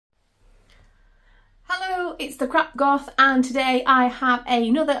it's the Crap Goth, and today I have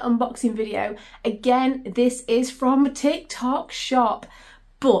another unboxing video. Again, this is from TikTok shop,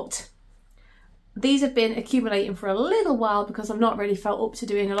 but these have been accumulating for a little while because I've not really felt up to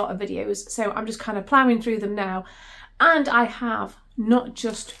doing a lot of videos, so I'm just kind of ploughing through them now. And I have not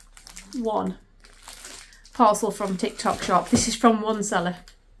just one parcel from TikTok shop, this is from one seller,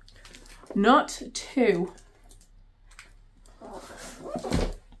 not two,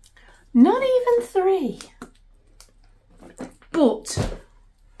 not even three, but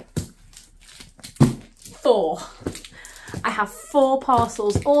four. I have four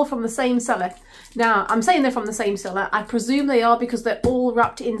parcels, all from the same seller. Now, I'm saying they're from the same seller. I presume they are because they're all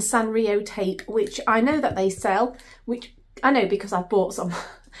wrapped in Sanrio tape, which I know that they sell, which I know because I've bought some.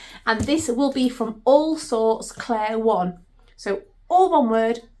 And this will be from All Sorts Claire 1. So all one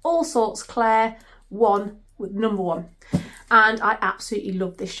word, All Sorts Claire 1 with number 1. And I absolutely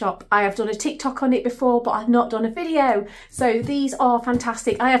love this shop. I have done a TikTok on it before, but I've not done a video. So these are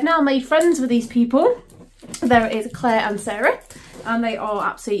fantastic. I have now made friends with these people. There it is, Claire and Sarah, and they are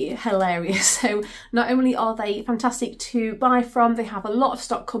absolutely hilarious. So not only are they fantastic to buy from, they have a lot of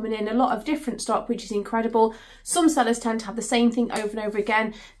stock coming in, a lot of different stock, which is incredible. Some sellers tend to have the same thing over and over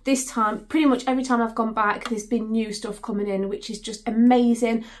again. This time, pretty much every time I've gone back, there's been new stuff coming in, which is just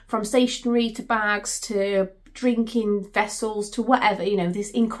amazing, from stationery to bags to drinking vessels to whatever, you know,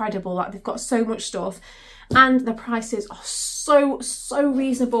 this incredible. Like, they've got so much stuff, and the prices are so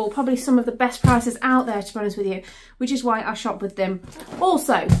reasonable, probably some of the best prices out there, to be honest with you, which is why I shop with them.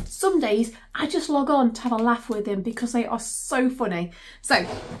 Also, some days I just log on to have a laugh with them because they are so funny. So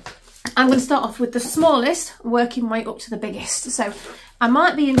I'm going to start off with the smallest, working my way up to the biggest. So I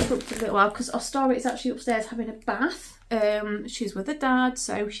might be interrupted a little while because Ostara is actually upstairs having a bath. She's with her dad,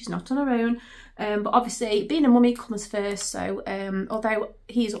 so she's not on her own, but obviously being a mummy comes first. So although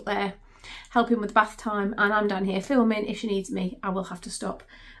he's up there helping with bath time and I'm down here filming, if she needs me I will have to stop.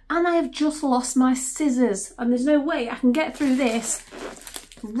 And I have just lost my scissors, and there's no way I can get through this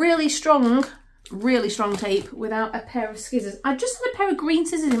really strong tape without a pair of scissors. I just had a pair of green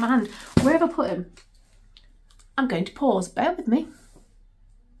scissors in my hand. Where have I put them? I'm going to pause, bear with me.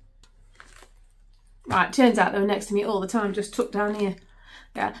 Right, turns out they were next to me all the time, just tucked down here.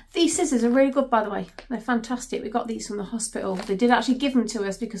 Yeah, these scissors are really good, by the way. They're fantastic. We got these from the hospital. They did actually give them to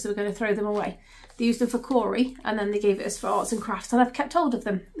us because they were going to throw them away. They used them for Corey, and then they gave it us for arts and crafts, and I've kept hold of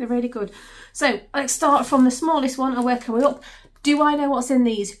them. They're really good. So let's start from the smallest one and work our way up. Do I know what's in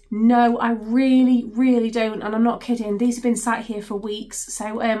these? No, I really don't, and I'm not kidding. These have been sat here for weeks.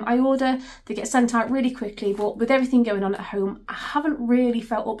 So I order, they get sent out really quickly, but with everything going on at home, I haven't really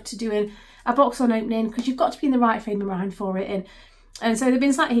felt up to doing a box on opening because you've got to be in the right frame of mind for it. And so they've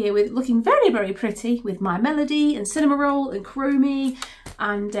been sat here with looking very pretty with My Melody and Cinema Roll and Chromie,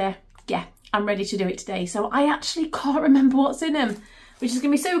 and yeah, I'm ready to do it today. So I actually can't remember what's in them, which is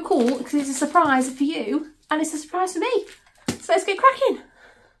going to be so cool because it's a surprise for you and it's a surprise for me. So let's get cracking.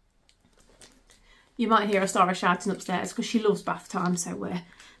 You might hear Ostara shouting upstairs because she loves bath time, so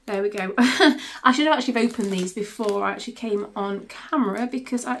there we go. I should have actually opened these before I actually came on camera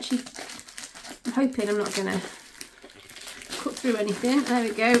because I'm hoping I'm not going to cut through anything. There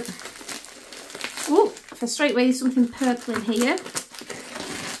we go. Oh, for straight away, something purple in here.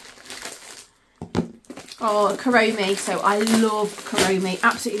 Oh, Chromie. So I love Chromie,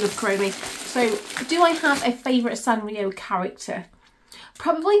 absolutely love Chromie. So do I have a favourite Sanrio character?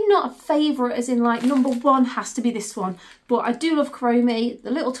 Probably not a favourite as in like number one has to be this one, but I do love Chromie,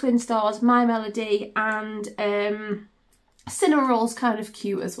 the little twin stars, My Melody, and Cinema Roll's kind of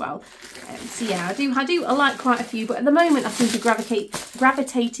cute as well. So yeah, I like quite a few, but at the moment I seem to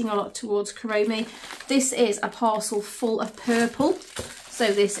gravitating a lot towards Chromie. This is a parcel full of purple,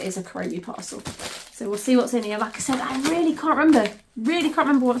 so this is a Chromie parcel. So we'll see what's in here. Like I said, I really can't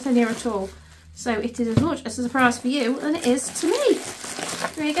remember what's in here at all. So it is as much as a surprise for you than it is to me.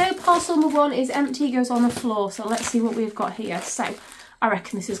 There you go, parcel number 1 is empty, goes on the floor. So let's see what we've got here. So I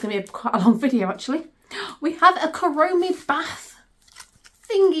reckon this is going to be quite a long video actually. We have a Chromie bath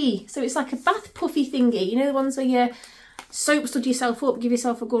thingy. So it's like a bath puffy thingy. You know, the ones where you soap stud yourself up, give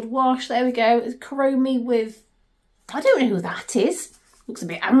yourself a good wash. There we go. It's Chromie with, I don't know who that is. Looks a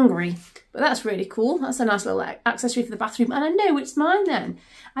bit angry, but that's really cool. That's a nice little accessory for the bathroom. And I know it's mine then.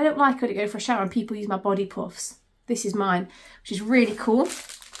 I don't like when I go for a shower and people use my body puffs. This is mine, which is really cool.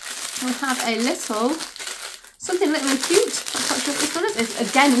 We have a little, something little and cute. I'm not sure what this one is.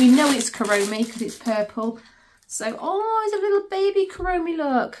 Again, we know it's Chromie because it's purple. So, oh, it's a little baby Chromie,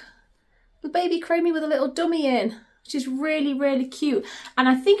 look. The baby Chromie with a little dummy in, which is really cute. And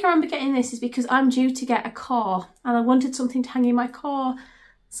I think I remember getting this is because I'm due to get a car and I wanted something to hang in my car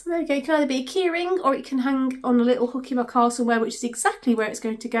So there you go, it can either be a key ring or it can hang on a little hook in my car somewhere, which is exactly where it's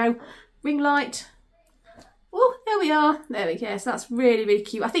going to go. Ring light. Oh, there we are. There we go. So that's really, really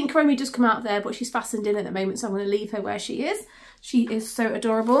cute. I think Chromie does come out there, but she's fastened in at the moment, so I'm going to leave her where she is. She is so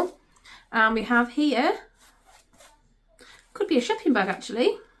adorable. And we have here, could be a shopping bag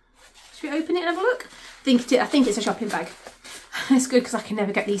actually. Should we open it and have a look? I think it's a shopping bag. It's good because I can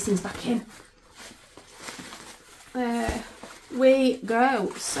never get these things back in. There we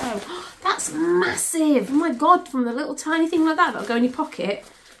go. So that's massive. Oh my God, from the little tiny thing like that that'll go in your pocket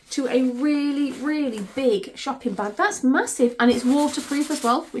to a really, really big shopping bag. That's massive, and it's waterproof as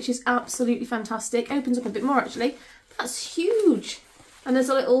well, which is absolutely fantastic. Opens up a bit more actually. That's huge. And there's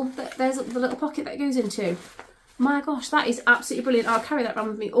the little pocket that it goes into. My gosh, that is absolutely brilliant. I'll carry that around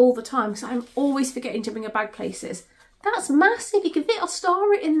with me all the time because I'm always forgetting to bring a bag places. That's massive. You can fit a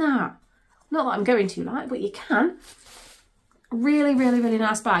star in that. Not that I'm going to, like, but you can. Really, really, really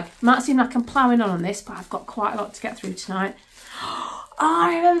nice bag. Might seem like I'm ploughing on this, but I've got quite a lot to get through tonight. Oh,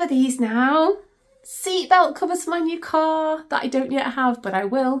 I remember these now. Seatbelt covers for my new car that I don't yet have, but I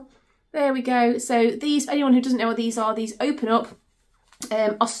will. There we go. So these, for anyone who doesn't know what these are, these open up.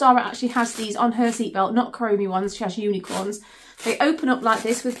 Ostara actually has these on her seatbelt, not Chromie ones. She has unicorns. They open up like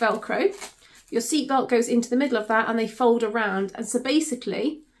this with Velcro. Your seatbelt goes into the middle of that and they fold around. And so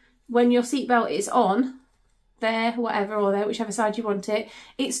basically, when your seatbelt is on, there, whatever, or there, whichever side you want it,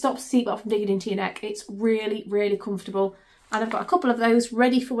 it stops the seatbelt from digging into your neck. It's really, really comfortable. And I've got a couple of those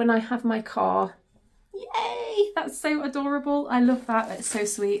ready for when I have my car. Yay! That's so adorable. I love that. That's so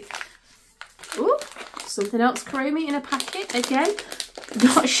sweet. Ooh, something else Chromie in a packet again.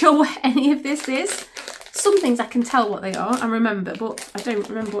 Not sure what any of this is. Some things I can tell what they are and remember, but I don't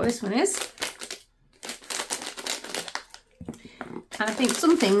remember what this one is. And I think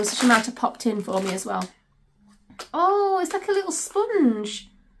some things she might have popped in for me as well. Oh, it's like a little sponge.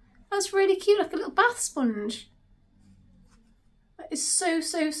 That's really cute, like a little bath sponge. That is so,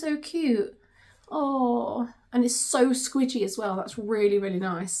 so, so cute. Oh, and it's so squidgy as well. That's really, really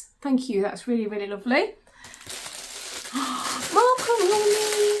nice. Thank you, that's really, really lovely. More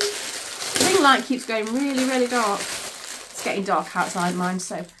Chromie. The ring light keeps going really, really dark. It's getting dark outside mine,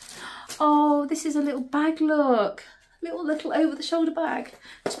 so. Oh, this is a little bag, look. Little over-the-shoulder bag.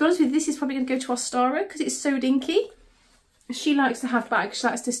 To be honest with you, this is probably going to go to Ostara because it's so dinky. She likes to have bags. She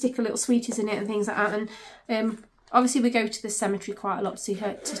likes to stick her little sweeties in it and things like that. And obviously we go to the cemetery quite a lot to see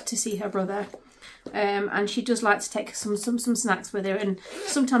her see her brother. And she does like to take some snacks with her and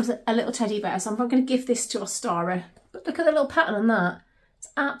sometimes a little teddy bear. So I'm going to give this to Ostara. But look at the little pattern on that. It's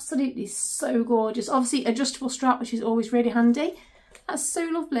absolutely so gorgeous. Obviously adjustable strap, which is always really handy. That's so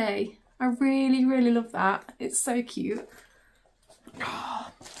lovely. I really, really love that. It's so cute.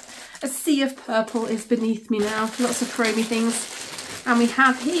 Oh, a sea of purple is beneath me now. Lots of Chromie things. And we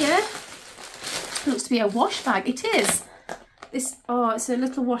have here, it looks to be a wash bag. It is. This, oh, it's a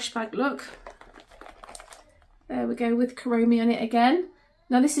little wash bag, look. There we go, with Chromie on it again.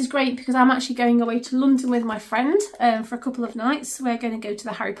 Now this is great because I'm actually going away to London with my friend for a couple of nights. We're going to go to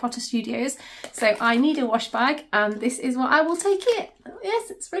the Harry Potter studios. So I need a wash bag and this is what I will take it.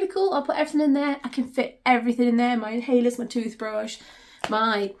 Yes, it's really cool. I'll put everything in there. I can fit everything in there. My inhalers, my toothbrush,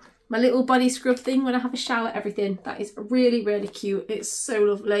 my little body scrub thing when I have a shower, everything. That is really, really cute. It's so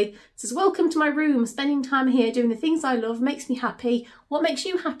lovely. It says, welcome to my room. Spending time here doing the things I love makes me happy. What makes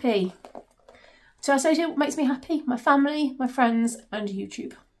you happy? So I say to you, what makes me happy? My family, my friends and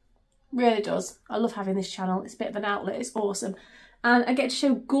YouTube. Really does. I love having this channel. It's a bit of an outlet. It's awesome. And I get to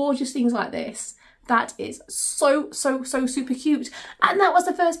show gorgeous things like this. That is so, so, so super cute. And that was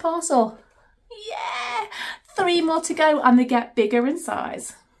the first parcel. Yeah! 3 more to go and they get bigger in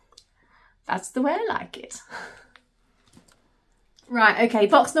size. That's the way I like it. Right, okay,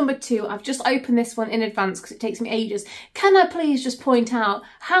 box number 2. I've just opened this one in advance because it takes me ages. Can I please just point out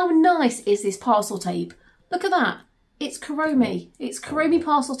how nice is this parcel tape? Look at that. It's Chromie. It's Chromie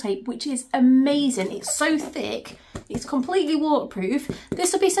parcel tape, which is amazing. It's so thick. It's completely waterproof.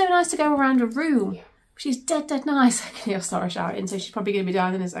 This would be so nice to go around a room. She's dead, dead nice. I can hear Sarah shouting, so she's probably going to be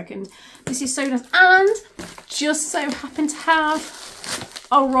down in a second. This is so nice. And just so happen to have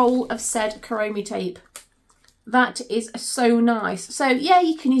a roll of said Chromie tape. That is so nice. So yeah,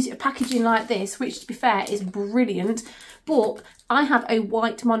 you can use it for packaging like this, which to be fair is brilliant. But I have a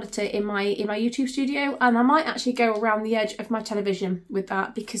white monitor in my YouTube studio and I might actually go around the edge of my television with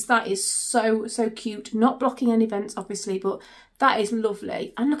that because that is so, so cute. Not blocking any vents obviously, but that is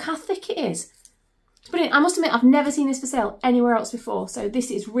lovely. And look how thick it is. It's brilliant. I must admit, I've never seen this for sale anywhere else before. So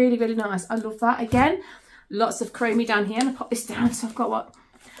this is really, really nice. I love that. Again, lots of Chromie down here. And I'll pop this down so I've got what?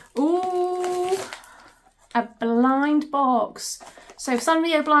 Ooh. a blind box. So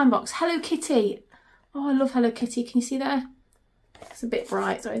Sanrio blind box, Hello Kitty. Oh, I love Hello Kitty. Can you see there? It's a bit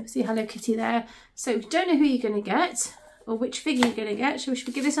bright, so see Hello Kitty there. So if you don't know who you're going to get or which figure you're going to get, should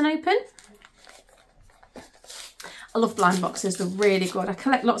we give this an open? I love blind boxes, they're really good. I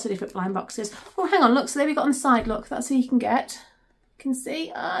collect lots of different blind boxes. Oh, hang on, look, so there we got on the side, look, that's who you can get. You can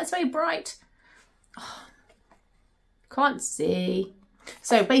see, it's very bright. Oh, can't see.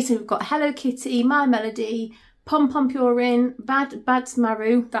 So basically we've got Hello Kitty, My Melody, Pom Pom Purin, Bad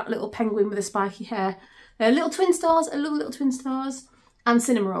Maru, that little penguin with the spiky hair. Little Twin Stars, I love Little Twin Stars, and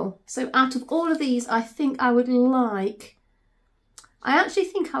Cinnamoroll. So out of all of these, I actually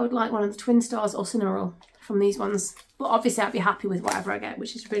think I would like one of the Twin Stars or Cinnamoroll from these ones. But obviously I'd be happy with whatever I get,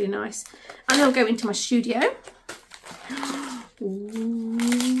 which is really nice. And they'll go into my studio. Ooh.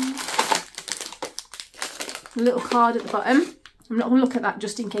 A little card at the bottom. I'm not going to look at that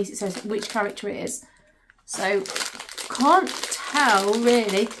just in case it says which character it is. So, can't tell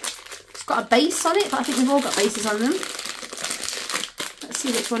really. It's got a base on it, but I think we've all got bases on them. Let's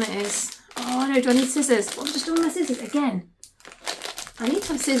see which one it is. Oh no, do I need scissors? Well, I'm just doing my scissors again. I need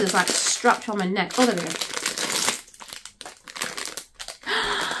to have scissors like strapped on my neck. Oh, there we go.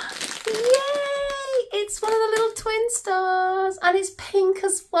 Yay! It's one of the little Twin Stars and it's pink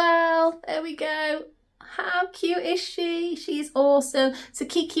as well. There we go. How cute is she? She's awesome. So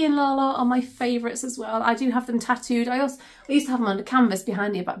Kiki and Lala are my favourites as well. I do have them tattooed. I used to have them on the canvas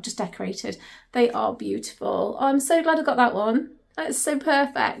behind me, but I've just decorated. They are beautiful. Oh, I'm so glad I got that one. That's so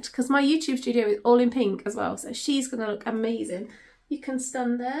perfect because my YouTube studio is all in pink as well. So she's going to look amazing. You can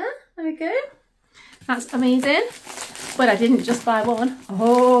stand there. There we go. That's amazing. But I didn't just buy one.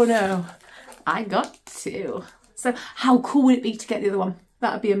 Oh no, I got two. So how cool would it be to get the other one?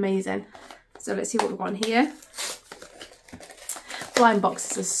 That would be amazing. So let's see what we've got on here. Blind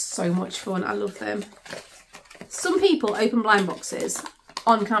boxes are so much fun. I love them. Some people open blind boxes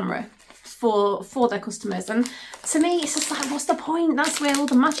on camera for their customers. And to me, it's just like, what's the point? That's where all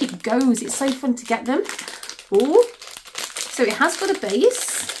the magic goes. It's so fun to get them. Ooh. So it has got a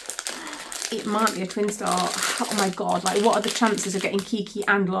base. It might be a Twin Star. Oh my God. Like, what are the chances of getting Kiki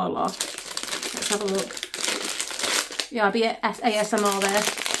and Lala? Let's have a look. Yeah, I'll be at ASMR there.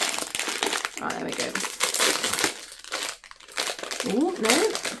 Right, there we go. Oh, no.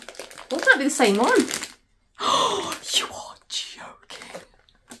 Well, it might be the same one. Oh, you are joking.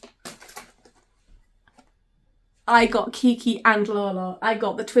 I got Kiki and Lala. I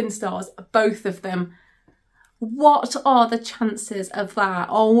got the Twin Stars, both of them. What are the chances of that?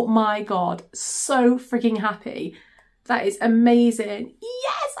 Oh my God. So freaking happy. That is amazing.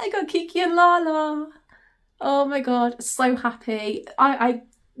 Yes, I got Kiki and Lala. Oh my God. So happy.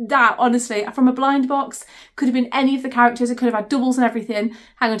 That, honestly, from a blind box, could have been any of the characters. It could have had doubles and everything.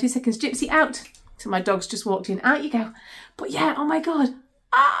 Hang on 2 seconds. Gypsy, out. So my dog's just walked in. Out you go. But yeah, oh my God.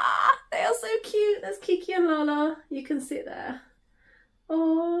 Ah, they are so cute. There's Kiki and Lala. You can see it there.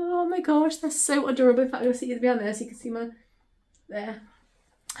 Oh my gosh, they're so adorable. In fact, I'm going to sit you behind there so you can see my... There.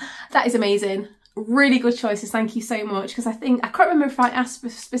 That is amazing. Really good choices. Thank you so much. Because I can't remember if I asked for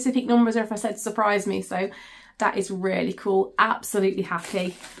specific numbers or if I said surprise me. So... that is really cool. Absolutely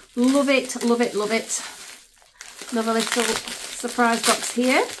happy. Love it, love it, love it. Another little surprise box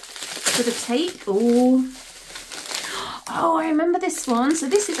here with a tape. Oh, I remember this one. So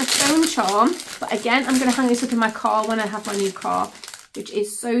this is a phone charm. But again, I'm going to hang this up in my car when I have my new car, which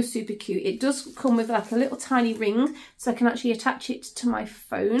is so super cute. It does come with like a little tiny ring, so I can actually attach it to my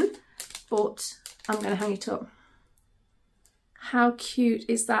phone. But I'm going to hang it up. How cute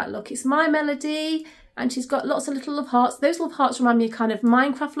is that? Look, it's My Melody. And she's got lots of little love hearts. Those love hearts remind me of kind of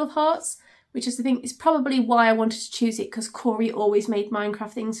Minecraft love hearts, which is, I think, is probably why I wanted to choose it, because Corey always made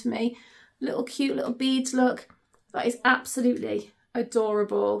Minecraft things for me. Little cute little beads, look. That is absolutely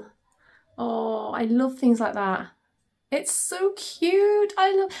adorable. Oh, I love things like that. It's so cute.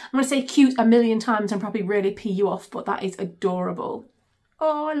 I'm going to say cute a million times and probably really pee you off, but that is adorable.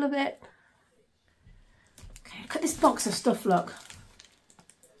 Oh, I love it. Okay, look at this box of stuff, look.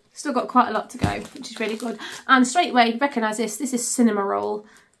 Still got quite a lot to go, which is really good. And straight away, recognise this. This is Cinnamoroll.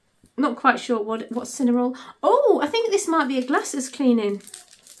 Not quite sure what's Cinnamoroll. Oh, I think this might be a glasses cleaning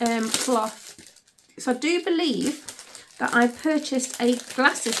cloth. So I do believe that I purchased a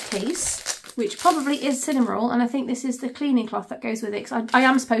glasses case, which probably is Cinnamoroll, and I think this is the cleaning cloth that goes with it. Because I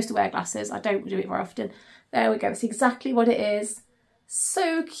am supposed to wear glasses. I don't do it very often. There we go. It's exactly what it is.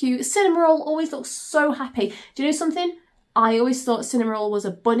 So cute. Cinnamoroll always looks so happy. Do you know something? I always thought Cinnamoroll was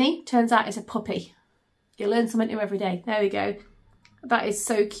a bunny. Turns out it's a puppy. You learn something new every day. There we go. That is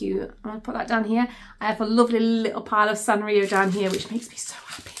so cute. I'm going to put that down here. I have a lovely little pile of Sanrio down here, which makes me so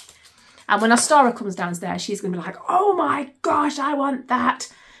happy. And when Astara comes downstairs, she's going to be like, oh my gosh, I want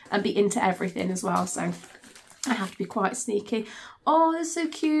that. And be into everything as well. So I have to be quite sneaky. Oh, they're so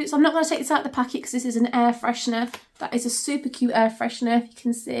cute. So I'm not going to take this out of the packet because this is an air freshener. That is a super cute air freshener, if you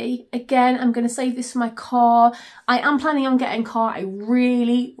can see. Again, I'm going to save this for my car. I am planning on getting a car. I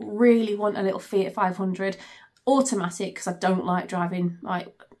really, really want a little Fiat 500 automatic because I don't like driving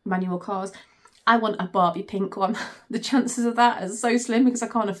like manual cars. I want a Barbie pink one. The chances of that are so slim because I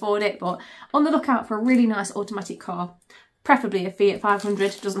can't afford it, but on the lookout for a really nice automatic car. Preferably a Fiat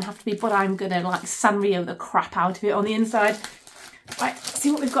 500, doesn't have to be, but I'm gonna like Sanrio the crap out of it on the inside. Right,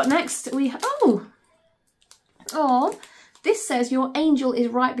 see what we've got next. We oh, this says your angel is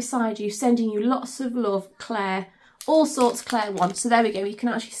right beside you, sending you lots of love, Claire. All sorts Claire 1. So there we go. You can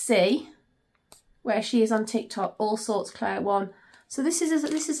actually see where she is on TikTok. All sorts Claire 1. So this is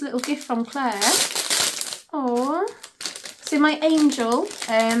a little gift from Claire. Oh, so my angel,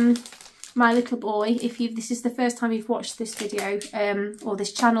 my little boy, this is the first time you've watched this video, or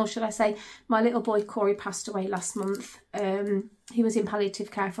this channel should I say, my little boy Corey passed away last month. He was in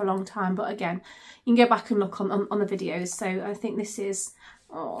palliative care for a long time, but again, you can go back and look on the videos. So I think this is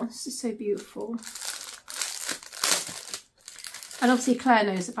so beautiful. And obviously Claire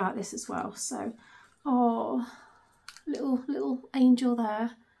knows about this as well. So, oh, little angel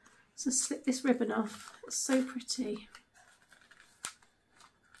there. So slip this ribbon off. It's so pretty.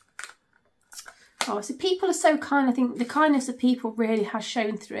 Oh, so people are so kind. I think the kindness of people really has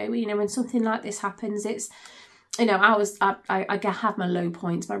shown through. You know, when something like this happens, it's, you know, I have my low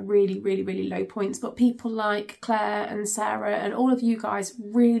points, my really, really, really low points. But people like Claire and Sarah and all of you guys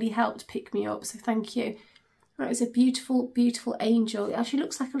really helped pick me up. So thank you. Right, it's a beautiful, beautiful angel. It actually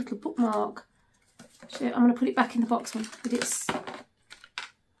looks like a little bookmark. Actually, I'm going to put it back in the box, but it's,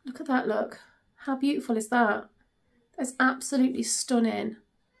 look at that, look. How beautiful is that? That's absolutely stunning.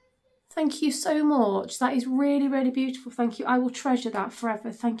 Thank you so much. That is really, really beautiful. Thank you. I will treasure that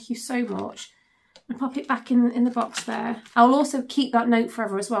forever. Thank you so much. And pop it back in the box there. I'll also keep that note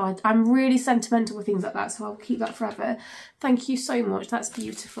forever as well. I'm really sentimental with things like that, so I'll keep that forever. Thank you so much. That's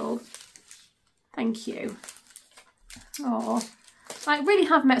beautiful. Thank you. Oh, I really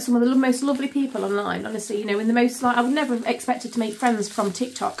have met some of the most lovely people online, honestly. You know, in the most, like, I would never have expected to make friends from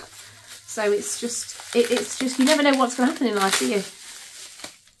TikTok. So it's just, you never know what's going to happen in life, do you?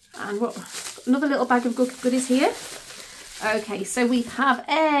 And what, another little bag of goodies here. Okay, so we have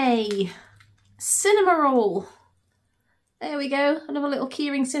a cinema roll. There we go, another little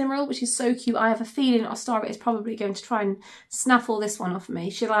keyring cinema roll, which is so cute. I have a feeling Astara is probably going to try and snaffle this one off me.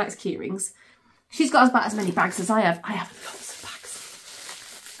 She likes keyrings. She's got about as many bags as I have. I have lots of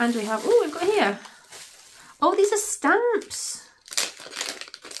bags. And we have, oh, we've got here. Oh, these are stamps.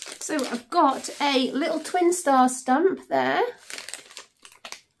 So I've got a little twin star stamp there.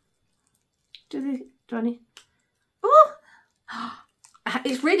 Do I need? Oh,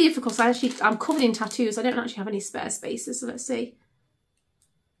 it's really difficult. So I'm covered in tattoos. I don't actually have any spare spaces. So let's see.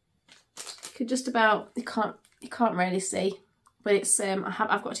 You could just about, you can't really see, but it's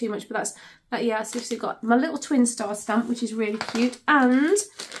I've got too much. But yeah. So you've got my little twin star stamp, which is really cute, and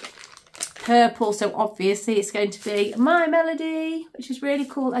purple. So obviously it's going to be My Melody, which is really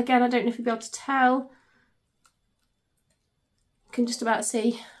cool. Again, I don't know if you'll be able to tell. You can just about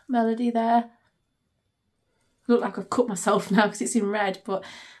see Melody there. Look like I've cut myself now because it's in red, but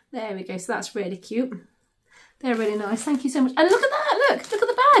there we go. So that's really cute. They're really nice. Thank you so much. And look at that. Look at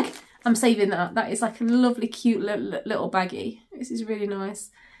the bag. I'm saving that. That is like a lovely, cute little baggie. This is really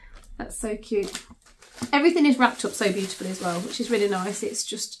nice. That's so cute. Everything is wrapped up so beautifully as well, which is really nice. It's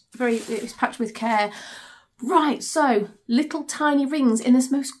just it's packed with care. Right, so little tiny rings in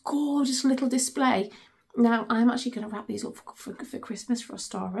this most gorgeous little display. Now, I'm actually going to wrap these up for Christmas for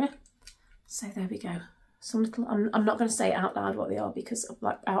Astara. So there we go. Some little, I'm not going to say out loud what they are because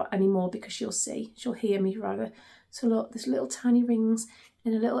anymore because she'll hear me rather. So look, there's little tiny rings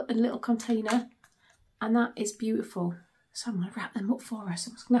in a little container, and that is beautiful. So I'm going to wrap them up for her.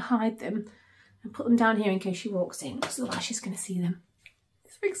 So I'm just going to hide them and put them down here in case she walks in, because otherwise she's going to see them.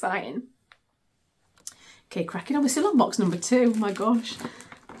 It's very exciting. Okay, cracking on. We're still on box number 2. Oh my gosh.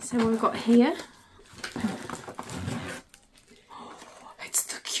 So what we've got here. It's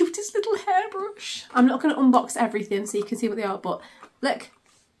the cutest little hairbrush. I'm not going to unbox everything so you can see what they are, but look,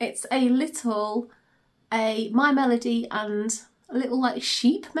 it's a little My Melody and a little like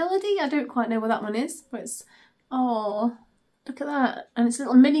sheep melody. I don't quite know what that one is, but it's, oh, look at that. And it's a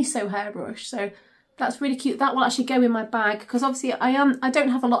little mini sew hairbrush, so that's really cute. That will actually go in my bag because obviously I don't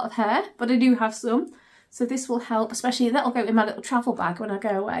have a lot of hair, but I do have some. So this will help, especially that'll go in my little travel bag when I go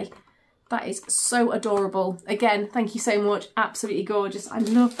away. That is so adorable. Again, thank you so much. Absolutely gorgeous. I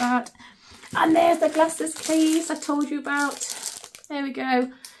love that. And there's the glasses case I told you about. There we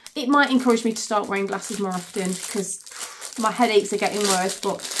go. It might encourage me to start wearing glasses more often because my headaches are getting worse,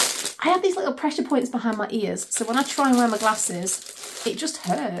 but I have these little pressure points behind my ears. So when I try and wear my glasses, it just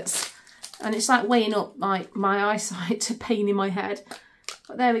hurts. And it's like weighing up my eyesight to pain in my head.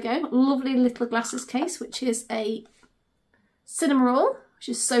 But there we go. Lovely little glasses case, which is a cinema roll, which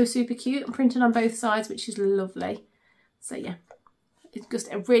is so super cute and printed on both sides, which is lovely. So yeah, it's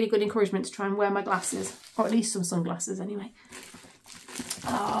just a really good encouragement to try and wear my glasses, or at least some sunglasses anyway.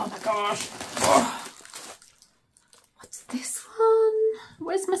 Oh my gosh. Oh. What's this one?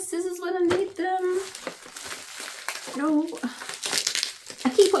 Where's my scissors when I need them? No. I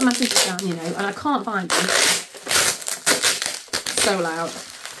keep putting my scissors down, you know, and I can't find them. So loud.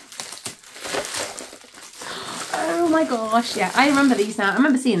 Oh my gosh, yeah, I remember these now. I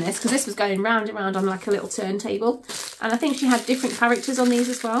remember seeing this because this was going round and round on like a little turntable. And I think she had different characters on these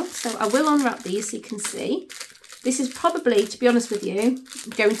as well. So I will unwrap these so you can see. This is probably, to be honest with you,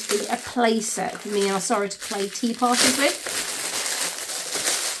 going to be a play set for me and Sora to play tea parties with.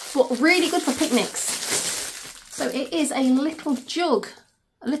 But really good for picnics. So it is a little jug,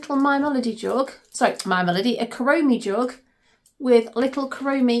 a little My Melody jug. Sorry, My Melody, a Kuromi jug with little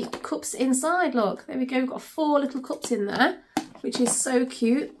Kuromi cups inside. Look, there we go. We've got 4 little cups in there, which is so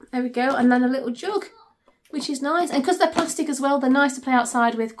cute. There we go. And then a little jug, which is nice. And because they're plastic as well, they're nice to play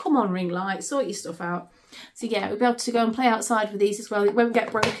outside with. Come on, ring light, sort your stuff out. So yeah, we'll be able to go and play outside with these as well. It won't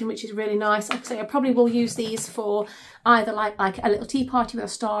get broken, which is really nice. Like I say, I probably will use these for either like a little tea party with a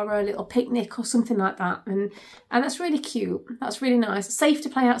star or a little picnic or something like that. And that's really cute. That's really nice. Safe to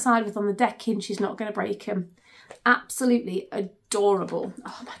play outside with on the decking. She's not going to break them. Absolutely adorable.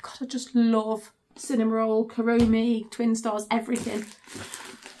 Oh my God, I just love cinema roll, Kuromi, twin stars, everything.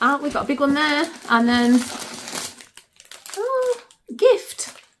 We've got a big one there. And then, oh,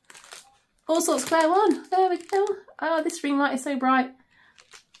 gift. All Sorts Claire one. There we go. Oh, this ring light is so bright.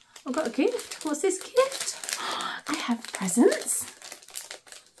 I've got a gift. What's this gift? I have presents.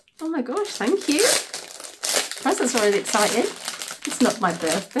 Oh my gosh, thank you. Presents are really exciting. It's not my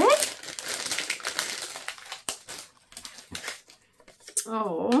birthday.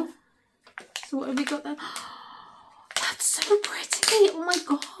 Oh. So what have we got there? That's so pretty. Oh my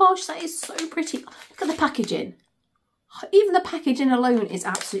gosh, that is so pretty. Look at the packaging. Even the packaging alone is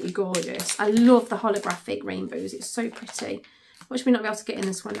absolutely gorgeous. I love the holographic rainbows. It's so pretty. Watch me not be able to get in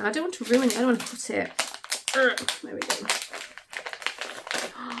this one now. I don't want to ruin it. I don't want to cut it. There we go.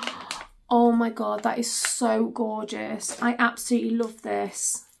 Oh my God, that is so gorgeous. I absolutely love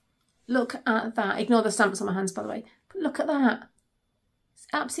this. Look at that. Ignore the stamps on my hands, by the way. But look at that. It's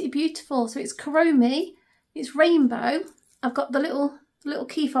absolutely beautiful. So it's Kuromi. It's rainbow. I've got the little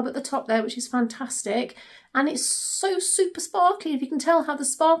key fob at the top there, which is fantastic. And it's so super sparkly, if you can tell how the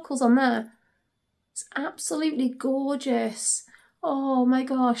sparkles on there. It's absolutely gorgeous. Oh my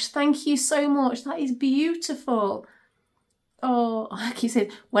gosh, thank you so much. That is beautiful. Oh, I keep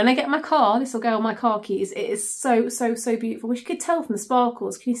saying, when I get my car, this will go on my car keys. It is so, so, so beautiful. Which you could tell from the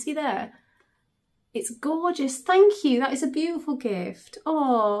sparkles. Can you see there? It's gorgeous. Thank you. That is a beautiful gift.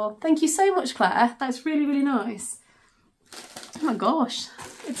 Oh, thank you so much, Claire. That's really, really nice. Oh my gosh,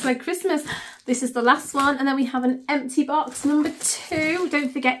 it's like Christmas. This is the last one, and then we have an empty box number 2.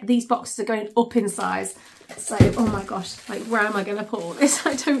 Don't forget, these boxes are going up in size. So, oh my gosh, like where am I going to put all this?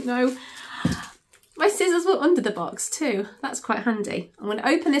 I don't know. My scissors were under the box too. That's quite handy. I'm going to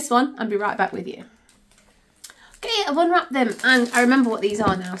open this one and be right back with you. Okay, I've unwrapped them and I remember what these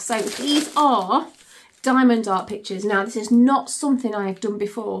are now. So these are diamond art pictures. Now, this is not something I have done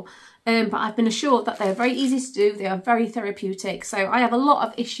before. But I've been assured that they're very easy to do. They are very therapeutic. So I have a lot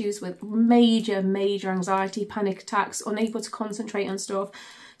of issues with major anxiety, panic attacks, unable to concentrate on stuff.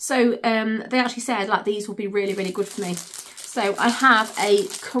 So they actually said like these will be really, really good for me. So I have a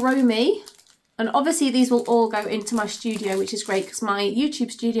Kuromi, and obviously these will all go into my studio, which is great because my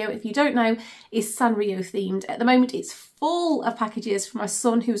YouTube studio, if you don't know, is Sanrio themed. At the moment, it's full of packages for my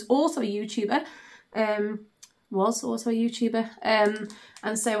son, who's also a YouTuber. Was also a YouTuber, and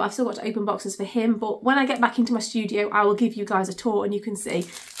so I've still got to open boxes for him, but when I get back into my studio I will give you guys a tour and you can see.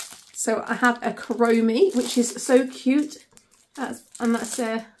 So I have a Kuromi, which is so cute. That's oh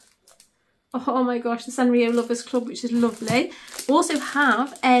my gosh, the Sanrio Lovers Club, which is lovely. Also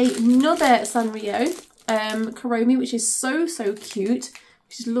have another Sanrio Kuromi, which is so cute,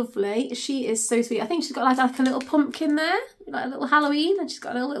 which is lovely. She is so sweet. I think she's got like a little pumpkin there, like a little Halloween, and she's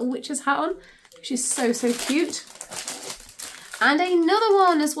got a little witch's hat on. She's so cute. And another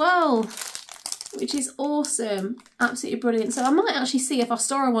one as well, which is awesome. Absolutely brilliant. So I might actually see if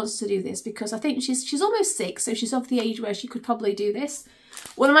Astora wants to do this, because I think she's almost 6, so she's of the age where she could probably do this.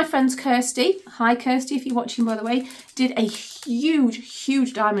 One of my friends, Kirsty, hi Kirsty if you're watching by the way, did a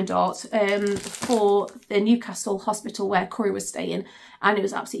huge diamond art for the Newcastle hospital where Corey was staying, and it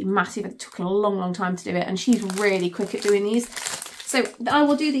was absolutely massive. It took a long time to do it, and she's really quick at doing these. So I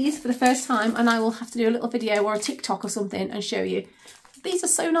will do these for the first time, and I will have to do a little video or a TikTok or something and show you. These are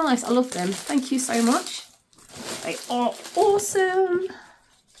so nice. I love them. Thank you so much. They are awesome.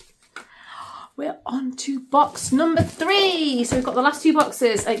 We're on to box number 3. So we've got the last 2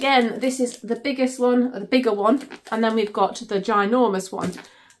 boxes. Again, this is the biggest one, or the bigger one, and then we've got the ginormous one.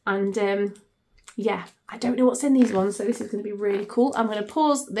 And yeah, I don't know what's in these ones, so this is going to be really cool. I'm going to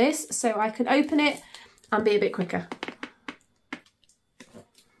pause this so I can open it and be a bit quicker.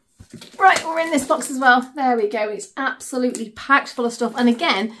 Right, we're in this box as well. There we go. It's absolutely packed full of stuff. And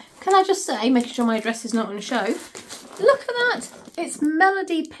again, can I just say, making sure my address is not on show, look at that. It's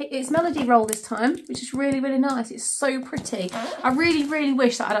Melody roll this time, which is really nice. It's so pretty. I really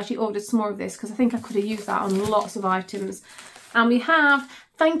wish that I'd actually ordered some more of this, because I think I could have used that on lots of items. And we have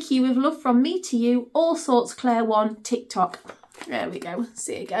thank you with love from me to you, All Sorts Claire 1 TikTok. There we go.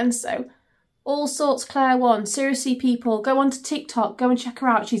 See it again. So All Sorts Claire 1. Seriously, people, go onto TikTok, go and check her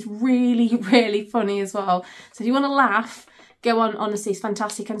out. She's really funny as well. So if you want to laugh, go on. Honestly, it's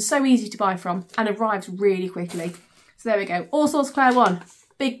fantastic and so easy to buy from, and arrives really quickly. So there we go. All Sorts Claire 1.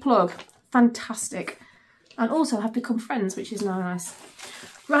 Big plug. Fantastic. And also have become friends, which is nice.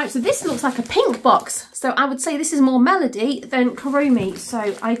 Right, so this looks like a pink box. So I would say this is more Melody than Kuromi.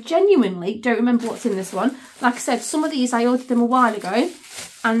 So I genuinely don't remember what's in this one. Like I said, some of these I ordered them a while ago.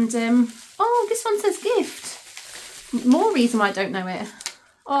 And, oh, this one says gift. More reason why I don't know it.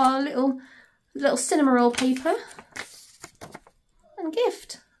 Oh, little cinema roll paper. And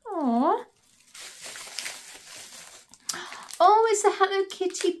gift. Aww. Oh, it's a Hello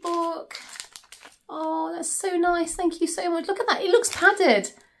Kitty book. Oh, that's so nice. Thank you so much. Look at that. It looks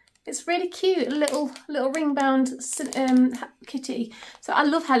padded. It's really cute. A little ring-bound kitty. So I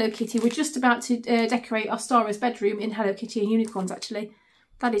love Hello Kitty. We're just about to decorate our Stara's bedroom in Hello Kitty and unicorns, actually.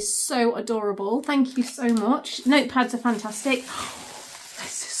 That is so adorable. Thank you so much. Notepads are fantastic. Oh,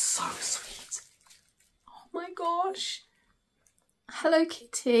 this is so sweet. Oh my gosh. Hello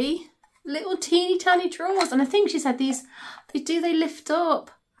Kitty. Little teeny tiny drawers, and I think she said these they lift up.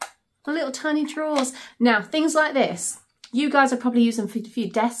 The little tiny drawers. Now things like this, you guys are probably using for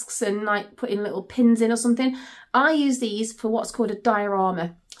your desks and like putting little pins in or something. I use these for what's called a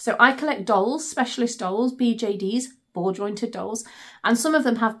diorama. So I collect dolls, specialist dolls, BJDs, ball jointed dolls, and some of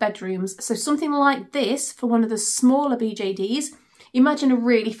them have bedrooms. So something like this for one of the smaller BJDs. Imagine a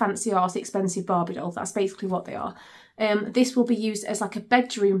really fancy ass expensive Barbie doll. That's basically what they are. This will be used as like a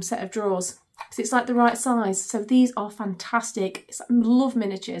bedroom set of drawers, because it's like the right size. So these are fantastic. I love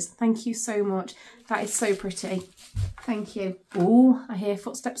miniatures. Thank you so much. That is so pretty. Thank you. Oh, I hear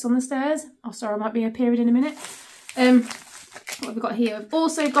footsteps on the stairs. Oh, sorry, I might be appearing in a minute. What have we got here? I've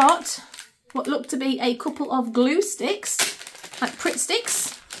also got what look to be a couple of glue sticks, like Pritt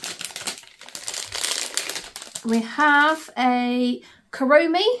sticks. We have a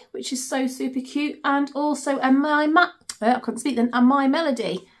Kuromi, which is so super cute, and also a My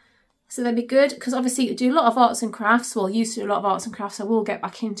Melody. So they'd be good, because obviously you do a lot of arts and crafts, well, used to do a lot of arts and crafts, so we'll get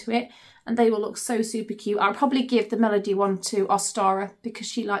back into it, and they will look so super cute. I'll probably give the Melody one to Ostara, because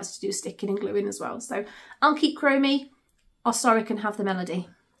she likes to do sticking and gluing as well. So I'll keep Kuromi, Ostara can have the Melody.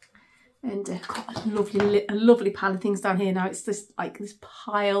 And got a lovely pile of things down here now. It's just like this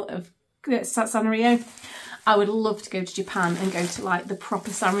pile of Sanrio. I would love to go to Japan and go to like the proper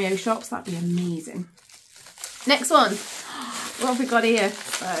Sanrio shops. That'd be amazing. Next one. What have we got here?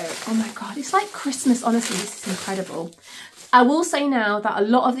 So, oh my God, it's like Christmas. Honestly, this is incredible. I will say now that a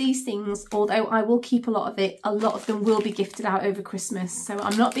lot of these things, although I will keep a lot of it, a lot of them will be gifted out over Christmas. So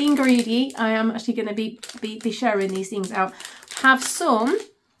I'm not being greedy. I am actually going to be sharing these things out. Have some.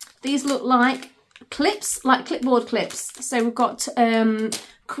 These look like clips, like clipboard clips. So we've got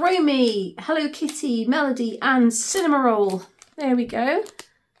Kuromi, Hello Kitty, Melody and Cinema Roll. There we go.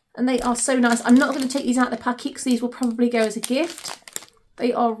 And they are so nice. I'm not going to take these out of the packet because these will probably go as a gift.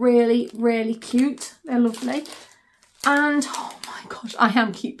 They are really cute. They're lovely. And oh my gosh, I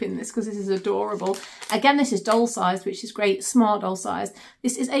am keeping this because this is adorable. Again, this is doll sized, which is great, smart doll sized.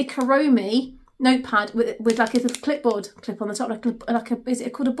 This is a Kuromi notepad with like a little clipboard clip on the top, like a is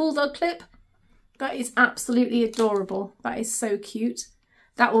it called a bulldog clip? That is absolutely adorable. That is so cute.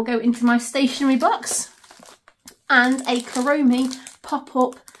 That will go into my stationery box. And a Kuromi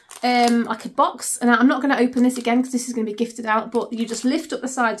pop-up like a box. And I'm not going to open this again because this is going to be gifted out, but you just lift up the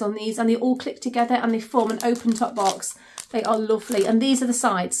sides on these and they all click together and they form an open top box. They are lovely. And these are the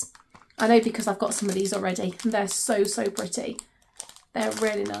sides. I know because I've got some of these already and they're so pretty. They're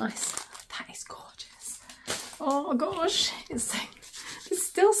really nice. That is gorgeous. Oh gosh, there's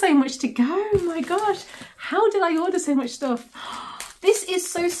still so much to go. Oh my gosh, how did I order so much stuff? This is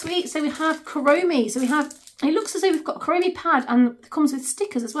so sweet. So we have Kuromi. So we have, it looks as though we've got a Kuromi pad and it comes with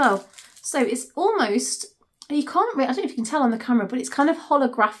stickers as well. So it's almost, you can't really, I don't know if you can tell on the camera, but it's kind of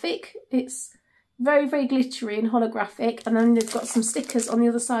holographic. It's very, very glittery and holographic. And then they've got some stickers on the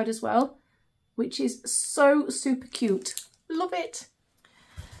other side as well, which is so super cute. Love it.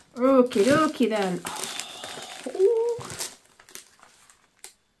 Okie dokie then. Oh,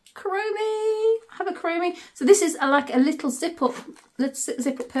 Kuromi. I have a Kuromi. So this is like a little zip up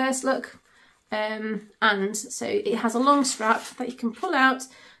purse look. And so it has a long strap that you can pull out.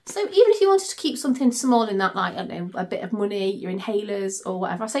 So even if you wanted to keep something small in that, like, I don't know, a bit of money, your inhalers or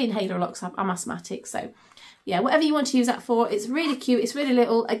whatever. I say inhaler a lot because I'm asthmatic. So yeah, whatever you want to use that for. It's really cute. It's really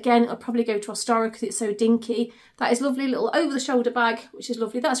little. Again, I'll probably go to Ostara because it's so dinky. That is lovely. Little over the shoulder bag, which is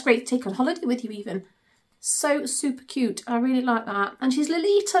lovely. That's great to take on holiday with you even. So super cute. I really like that. And she's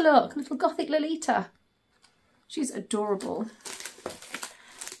Lolita, look. Little gothic Lolita. She's adorable.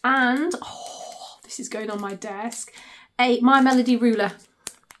 And, oh, this is going on my desk. A My Melody ruler,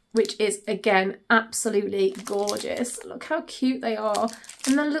 which is, again, absolutely gorgeous. Look how cute they are.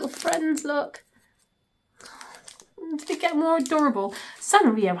 And their little friends, look. Did it get more adorable?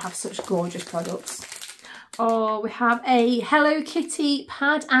 Sanrio have such gorgeous products. Oh, we have a Hello Kitty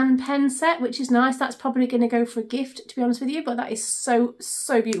pad and pen set, which is nice. That's probably going to go for a gift, to be honest with you, but that is so,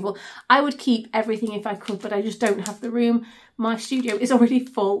 so beautiful. I would keep everything if I could, but I just don't have the room. My studio is already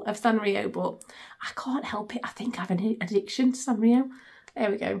full of Sanrio, but I can't help it. I think I have an addiction to Sanrio.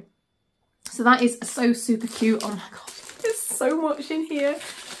 There we go. So that is so super cute. Oh my God, there's so much in here.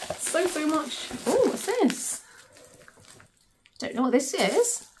 So, so much. Oh, what's this? Don't know what this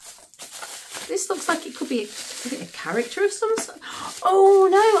is. This looks like it could be a character of some sort. Oh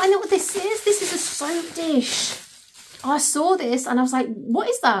no, I know what this is. This is a soap dish. I saw this and I was like, what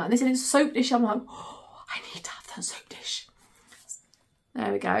is that? And they said it's a soap dish. I'm like, oh, I need to have that soap dish.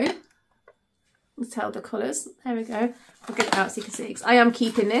 There we go. Let's tell the colours. There we go. I'll get it out so you can see. I am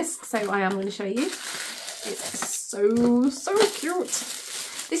keeping this, so I am going to show you. It's so, so cute.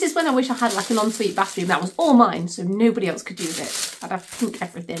 This is when I wish I had like an ensuite bathroom that was all mine, so nobody else could use it. I'd have pink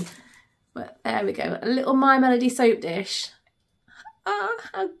everything. But there we go, a little My Melody soap dish. Ah,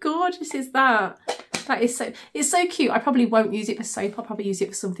 how gorgeous is that? That is so, it's so cute. I probably won't use it for soap. I'll probably use it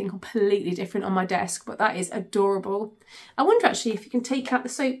for something completely different on my desk, but that is adorable. I wonder actually if you can take out the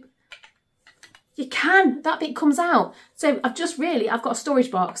soap. You can, that bit comes out. So I've got a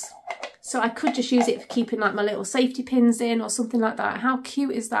storage box. So I could just use it for keeping like my little safety pins in or something like that. How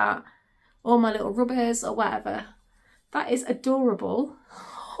cute is that? Or my little rubbers or whatever. That is adorable.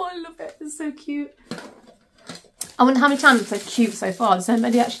 Oh, I love it. It's so cute. I wonder how many times it's so cute so far. Does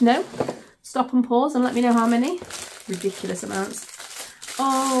anybody actually know? Stop and pause and let me know how many. Ridiculous amounts.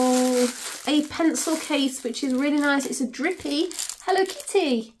 Oh, a pencil case, which is really nice. It's a drippy Hello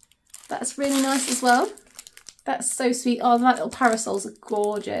Kitty. That's really nice as well. That's so sweet. Oh, that little parasols are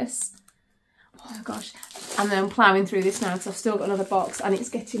gorgeous. Oh my gosh. And then I'm ploughing through this now because I've still got another box and it's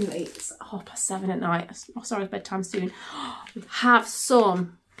getting late. It's 7:30 at night. Oh, sorry, bedtime soon. We have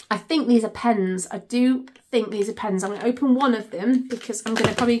some. I think these are pens. I do think these are pens. I'm going to open one of them because I'm going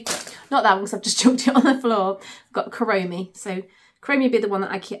to probably, not that one because I've just chucked it on the floor. I've got Kuromi. So Kuromi would be the one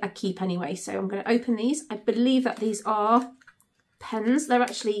that I keep anyway. So I'm going to open these. I believe that these are pens. They're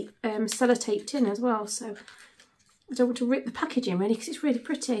actually sellotaped in as well. So I don't want to rip the packaging really because it's really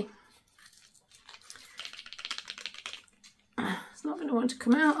pretty. It's not going to want to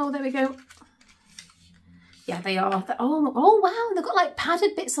come out. Oh, there we go. Yeah, they are. Oh wow, they've got like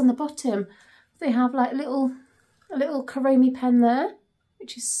padded bits on the bottom. They have like a little Kuromi pen there,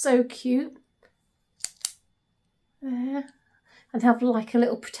 which is so cute. There. And they have like a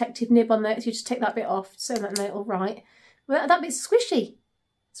little protective nib on there, so you just take that bit off so that it'll write. Well, that bit's squishy.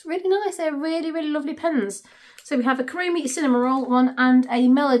 It's really nice. They're really, really lovely pens. So we have a Kuromi Cinema Roll one and a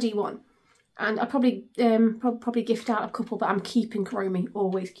Melody one. And I'll probably gift out a couple, but I'm keeping Kuromi,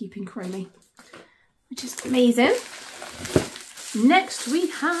 always keeping Kuromi, which is amazing. Next we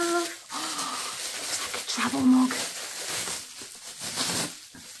have, looks like a travel mug.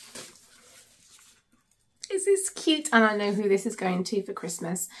 Is this cute? And I know who this is going to for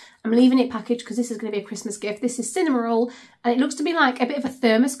Christmas. I'm leaving it packaged because this is going to be a Christmas gift. This is Cinema Roll and it looks to be like a bit of a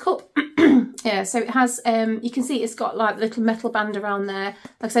thermos cup. Yeah, so it has, you can see it's got like a little metal band around there.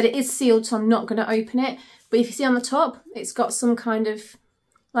 Like I said, it is sealed, so I'm not going to open it. But if you see on the top, it's got some kind of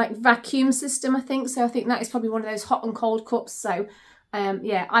like vacuum system, I think. So I think that is probably one of those hot and cold cups. So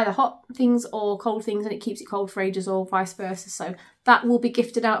yeah, either hot things or cold things, and it keeps it cold for ages, or vice versa. So that will be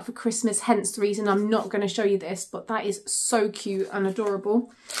gifted out for Christmas, hence the reason I'm not going to show you this, but that is so cute and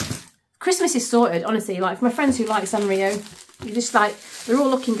adorable. Christmas is sorted, honestly. Like, for my friends who like Sanrio, you're just like, they're all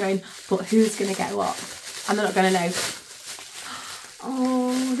looking going, but who's going to get what? And they're not going to know.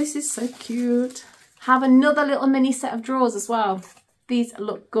 Oh, this is so cute. Have another little mini set of drawers as well. These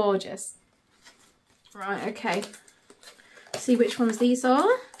look gorgeous. Right, okay. See which ones these are.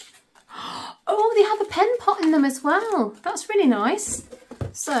 Oh, they have a pen pot in them as well. That's really nice.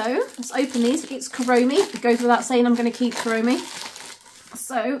 So let's open these. It's Kuromi. It goes without saying I'm going to keep Kuromi.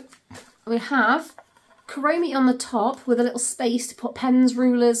 So we have Kuromi on the top with a little space to put pens,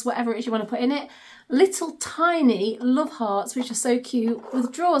 rulers, whatever it is you want to put in it. Little tiny love hearts, which are so cute,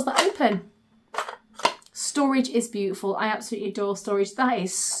 with drawers that open. Storage is beautiful. I absolutely adore storage. That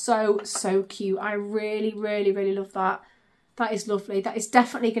is so, so cute. I really, really, really love that. That is lovely. That is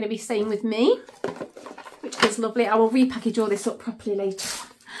definitely going to be staying with me, which is lovely. I will repackage all this up properly later.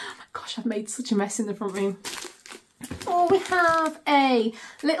 Oh my gosh, I've made such a mess in the front room. Oh, we have a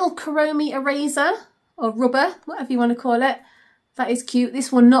little Kuromi eraser, or rubber, whatever you want to call it. That is cute.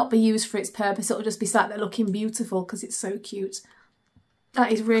 This will not be used for its purpose. It'll just be sat there looking beautiful because it's so cute.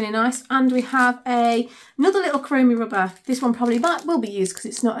 That is really nice. And we have another little Kuromi rubber. This one probably will be used because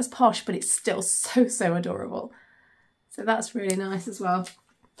it's not as posh, but it's still so, so adorable. So that's really nice as well.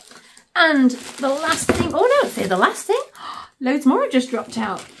 And the last thing, oh no, say the last thing. Loads more have just dropped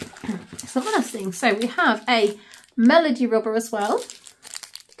out. It's not the last thing. So we have a Melody rubber as well.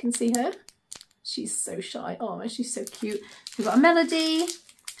 You can see her. She's so shy. Oh, she's so cute. We've got a Melody.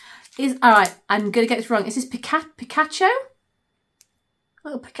 All right, I'm going to get this wrong. Is this Pikachu?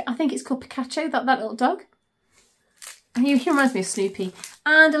 I think it's called Pikachu, that little dog. He reminds me of Snoopy.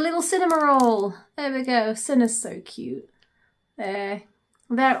 And a little cinema roll. There we go. Cinna's so cute. There.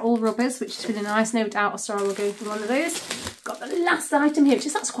 They're all rubbers, which is really nice. No doubt Sarah will go for one of those. Got the last item here,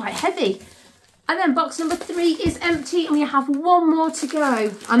 that's quite heavy. And then box number 3 is empty, and we have one more to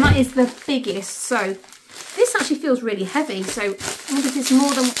go. And that is the biggest. So this actually feels really heavy. So I wonder if there's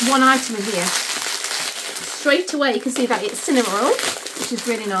more than one item in here. Straight away you can see that it's cinema roll, which is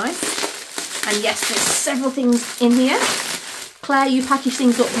really nice. And yes, there's several things in here. Claire, you package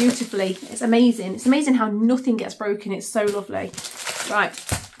things up beautifully. It's amazing. It's amazing how nothing gets broken. It's so lovely. Right,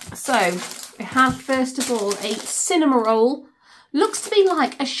 so we have first of all a cinema roll. Looks to be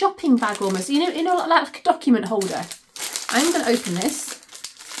like a shopping bag almost. You know, like a document holder. I'm going to open this.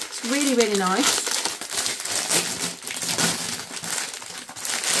 It's really, really nice.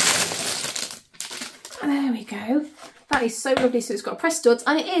 There we go. That is so lovely. So it's got press studs,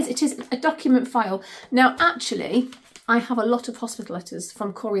 and it is a document file. Now, actually, I have a lot of hospital letters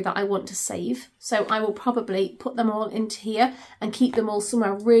from Corey that I want to save. So I will probably put them all into here and keep them all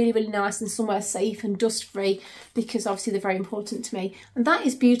somewhere really, really nice and somewhere safe and dust-free, because obviously they're very important to me. And that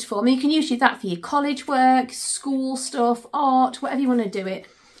is beautiful. I mean, you can use that for your college work, school stuff, art, whatever you want to do it.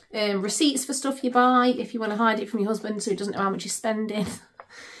 Receipts for stuff you buy, if you want to hide it from your husband so he doesn't know how much you're spending.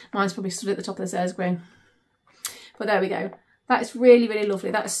 Mine's probably stood at the top of the stairs going. But there we go. That is really, really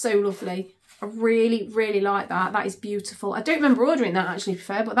lovely. That is so lovely. I really, really like that. That is beautiful. I don't remember ordering that actually, to be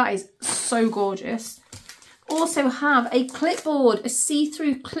fair, but that is so gorgeous. Also have a clipboard, a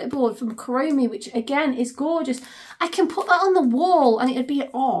see-through clipboard from Kuromi, which again is gorgeous. I can put that on the wall and it'd be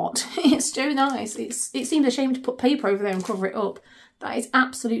art. It's so nice. It seems a shame to put paper over there and cover it up. That is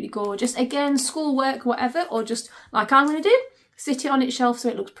absolutely gorgeous. Again, schoolwork, whatever, or just like I'm going to do, sit it on its shelf so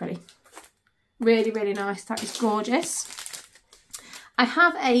it looks pretty. Really, really nice. That is gorgeous. I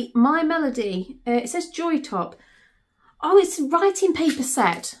have a My Melody. It says Joy Top. Oh, it's a writing paper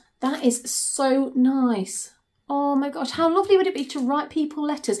set. That is so nice. Oh my gosh, how lovely would it be to write people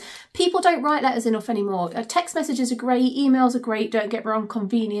letters? People don't write letters enough anymore. Text messages are great, emails are great, don't get me wrong,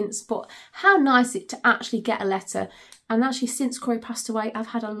 convenience, but how nice it to actually get a letter. And actually, since Corey passed away, I've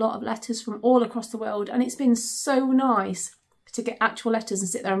had a lot of letters from all across the world, and it's been so nice to get actual letters and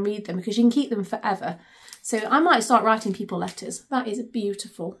sit there and read them, because you can keep them forever. So I might start writing people letters. That is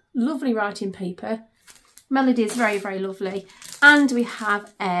beautiful. Lovely writing paper. Melody is very, very lovely. And we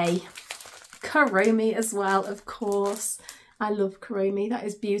have a Kuromi as well, of course. I love Kuromi. That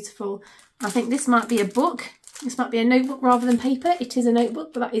is beautiful. I think this might be a book. This might be a notebook rather than paper. It is a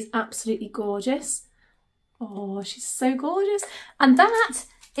notebook, but that is absolutely gorgeous. Oh, she's so gorgeous. And that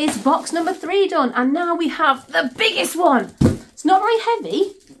is box number 3 done. And now we have the biggest one. It's not very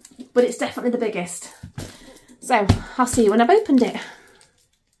heavy, but it's definitely the biggest. So I'll see you when I've opened it.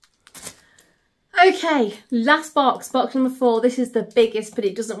 Okay, last box, box number 4. This is the biggest, but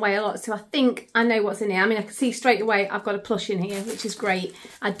it doesn't weigh a lot, so I think I know what's in here. I mean, I can see straight away I've got a plush in here, which is great.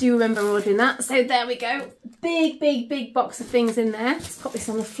 I do remember ordering that, so there we go. Big, big, big box of things in there. Let's put this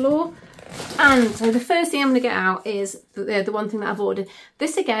on the floor. And so the first thing I'm going to get out is the one thing that I've ordered.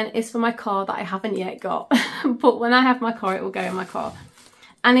 This again is for my car that I haven't yet got, but when I have my car, it will go in my car.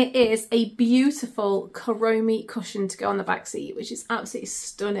 And it is a beautiful Kuromi cushion to go on the back seat, which is absolutely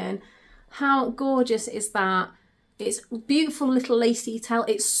stunning. How gorgeous is that? It's beautiful little lace detail.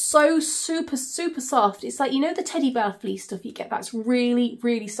 It's so super, super soft. It's like, you know, the teddy bear fleece stuff you get that's really,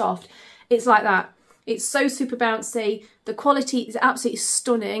 really soft. It's like that. It's so super bouncy. The quality is absolutely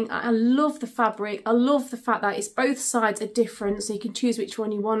stunning. I love the fabric. I love the fact that it's both sides are different, so you can choose which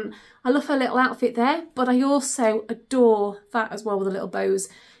one you want. I love her little outfit there, but I also adore that as well with the little bows.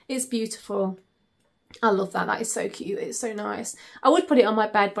 It's beautiful. I love that. That is so cute. It's so nice. I would put it on my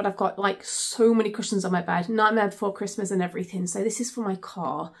bed, but I've got like so many cushions on my bed. Nightmare Before Christmas and everything. So this is for my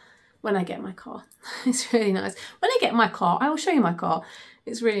car when I get my car. It's really nice. When I get my car, I will show you my car.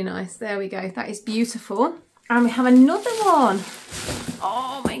 It's really nice. There we go. That is beautiful. And we have another one.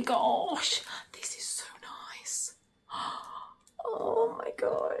 Oh my gosh. This is so nice. Oh my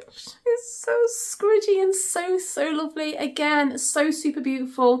gosh. It's so scrudgy and so lovely. Again, so super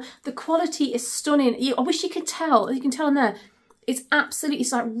beautiful. The quality is stunning. I wish you could tell. You can tell in there. It's absolutely,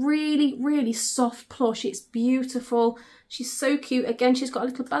 it's like really, really soft plush. It's beautiful. She's so cute. Again, she's got a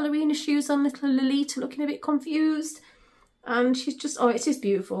little ballerina shoes on, little Lolita looking a bit confused. And she's just, oh, it's just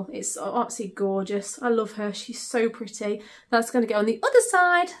beautiful. It's absolutely gorgeous. I love her. She's so pretty. That's going to go on the other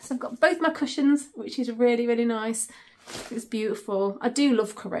side. So I've got both my cushions, which is really, really nice. It's beautiful. I do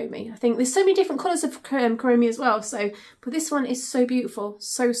love Kuromi. I think there's so many different colours of Kuromi as well. So, but this one is so beautiful,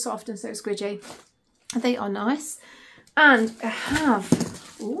 so soft and so squidgy. They are nice. And I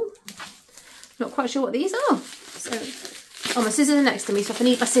have, ooh, not quite sure what these are. So, oh, my scissors are next to me, so if I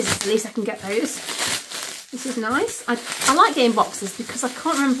need my scissors, at least I can get those. This is nice. I like getting boxes because I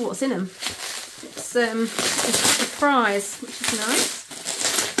can't remember what's in them. It's a surprise, which is nice.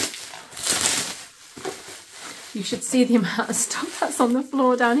 You should see the amount of stuff that's on the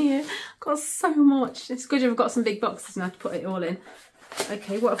floor down here. I've got so much. It's good I've got some big boxes and I have to put it all in.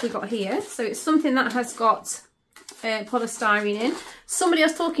 Okay, what have we got here? So it's something that has got polystyrene in. Somebody I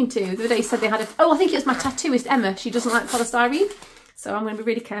was talking to the other day said they had a... Oh, I think it was my tattooist, Emma. She doesn't like polystyrene. So I'm going to be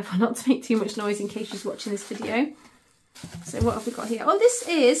really careful not to make too much noise in case she's watching this video. So what have we got here? Oh, this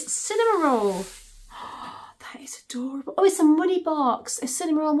is cinema roll. Oh, that is adorable. Oh, it's a money box. A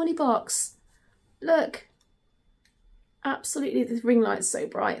cinema roll money box. Look. Absolutely, the ring light's so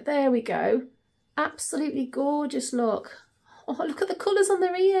bright. There we go. Absolutely gorgeous look. Oh, look at the colours on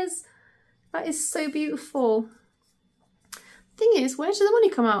their ears. That is so beautiful. Thing is, where does the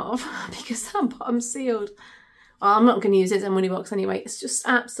money come out of? Because that bottom's sealed. Oh, I'm not going to use it as a money box anyway. It's just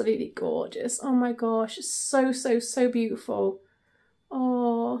absolutely gorgeous. Oh my gosh, it's so beautiful.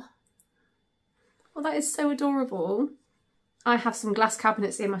 Oh, well, that is so adorable. I have some glass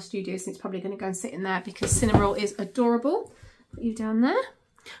cabinets in my studio, so it's probably going to go and sit in there because cinema roll is adorable. Put you down there.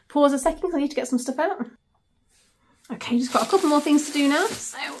 Pause a second because I need to get some stuff out. Okay, just got a couple more things to do now.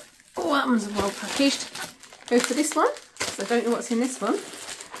 So, oh, that one's well packaged. Go for this one, because I don't know what's in this one.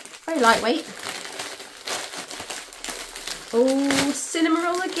 Very lightweight. Oh, cinema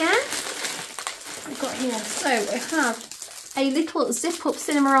roll again. I've got here. So I have a little zip up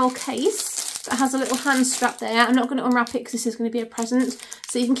cinema roll case that has a little hand strap there. I'm not going to unwrap it because this is going to be a present.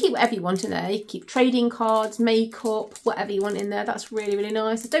 So you can keep whatever you want in there. You can keep trading cards, makeup, whatever you want in there. That's really, really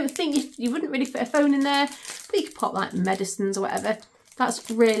nice. I don't think you wouldn't really fit a phone in there, but you could pop like medicines or whatever. That's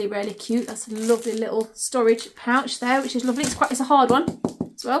really, really cute. That's a lovely little storage pouch there, which is lovely. It's a hard one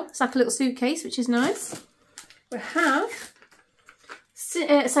as well. It's like a little suitcase, which is nice. We have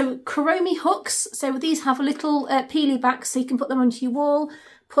so Kuromi hooks. So these have a little peely back, so you can put them onto your wall,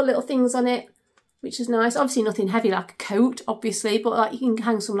 put little things on it, which is nice. Obviously nothing heavy like a coat, obviously, but like you can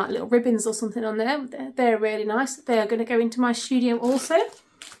hang some like little ribbons or something on there. They're really nice. They're going to go into my studio also.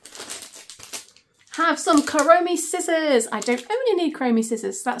 Have some Kuromi scissors. I don't only need Kuromi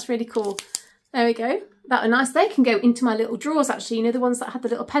scissors. That's really cool. There we go. That are nice. They can go into my little drawers actually. You know, the ones that had the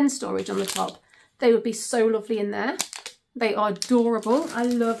little pen storage on the top. They would be so lovely in there. They are adorable. I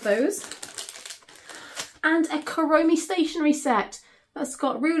love those. And a Kuromi stationery set. That's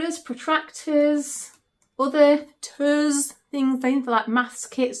got rulers, protractors, other things for like maths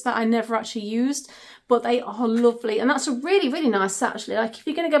kits that I never actually used, but they are lovely. And that's a really, really nice set actually. Like if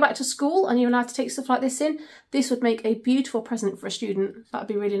you're going to go back to school and you're allowed to take stuff like this in, this would make a beautiful present for a student. That'd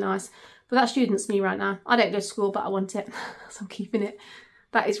be really nice. But that student's me right now. I don't go to school, but I want it, so I'm keeping it.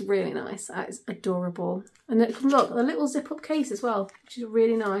 That is really nice. That is adorable. And look, a little zip up case as well, which is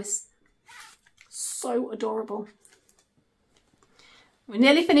really nice. So adorable. We're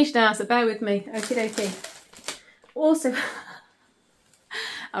nearly finished now, so bear with me. Okie dokie. Also,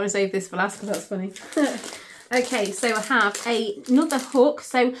 I'm going to save this for last because that's funny. Okay, so I have another hook.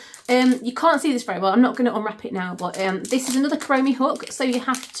 So you can't see this very well. I'm not going to unwrap it now, but this is another Kuromi hook. So you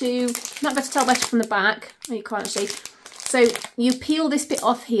have to, not better tell better from the back. Oh, you can't see. So you peel this bit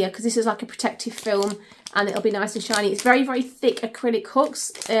off here because this is like a protective film and it'll be nice and shiny. It's very, very thick acrylic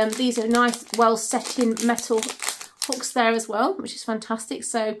hooks. These are nice, well set in metal hooks there as well, which is fantastic.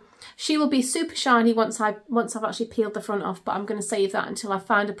 So she will be super shiny once I've actually peeled the front off, but I'm going to save that until I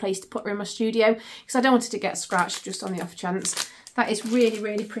find a place to put her in my studio because I don't want it to get scratched just on the off chance. That is really,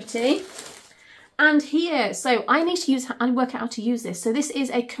 really pretty. And here, so I need to work out how to use this. So this is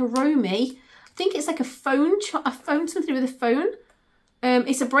a Kuromi. I think it's like a phone, something to do with a phone.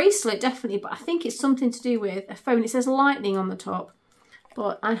 It's a bracelet, definitely, but I think it's something to do with a phone. It says lightning on the top,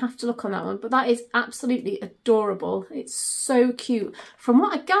 but I have to look on that one. But that is absolutely adorable. It's so cute. From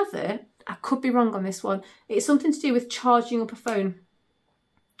what I gather, I could be wrong on this one, it's something to do with charging up a phone.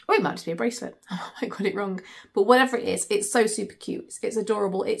 Or it might just be a bracelet. I might got it wrong. But whatever it is, it's so super cute. It's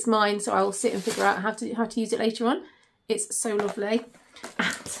adorable. It's mine, so I will sit and figure out how to use it later on. It's so lovely.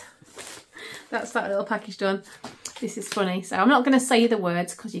 And that's that little package done. This is funny. So I'm not going to say the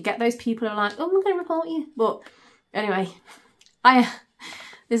words because you get those people who are like, oh, I'm going to report you. But anyway,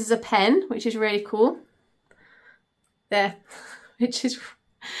 this is a pen, which is really cool. There, which is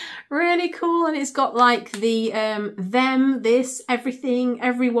really cool. And it's got like the them, this, everything,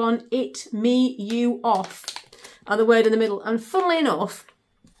 everyone, it, me, you, off are the word in the middle. And funnily enough,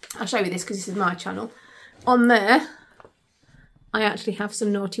 I'll show you this because this is my channel. On there, I actually have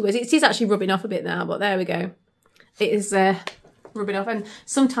some naughty words. It is actually rubbing off a bit now, but there we go. It is rubbing off. And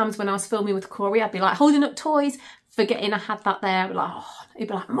sometimes when I was filming with Corey, I'd be like holding up toys, forgetting I had that there. I'd be like, oh, he'd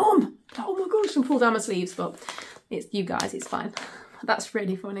be like, Mum, oh my gosh, and pull down my sleeves. But it's you guys, it's fine. That's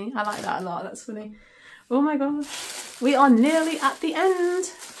really funny. I like that a lot. That's funny. Oh my God. We are nearly at the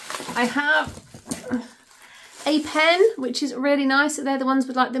end. I have a pen, which is really nice. They're the ones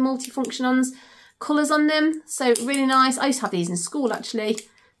with like the multifunction ones. Colours on them, so really nice. I used to have these in school actually.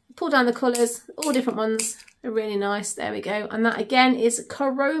 Pull down the colours, all different ones. They're really nice. There we go. And that again is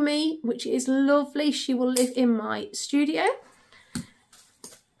Kuromi, which is lovely. She will live in my studio.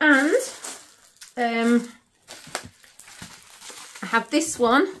 And I have this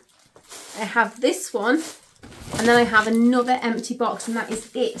one. I have this one. And then I have another empty box, and that is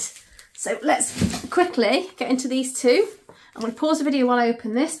it. So let's quickly get into these two. I'm going to pause the video while I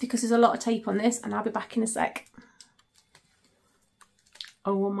open this because there's a lot of tape on this, and I'll be back in a sec.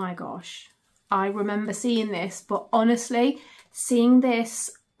 Oh my gosh. I remember seeing this, but honestly, seeing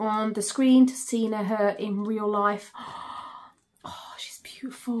this on the screen to seeing her in real life, oh, she's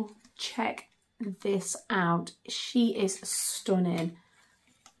beautiful. Check this out. She is stunning.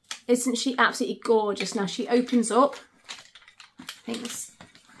 Isn't she absolutely gorgeous? Now she opens up.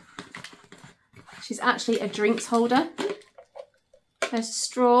 She's actually a drinks holder. There's a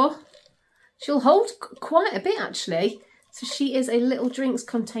straw. She'll hold quite a bit actually. So she is a little drinks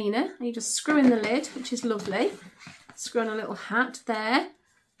container. And you just screw in the lid, which is lovely. Screw on a little hat there.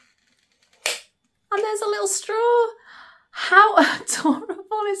 And there's a little straw. How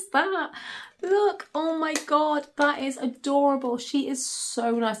adorable is that? Look, oh my God, that is adorable. She is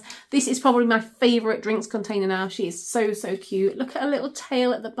so nice. This is probably my favourite drinks container now. She is so, so cute. Look at her little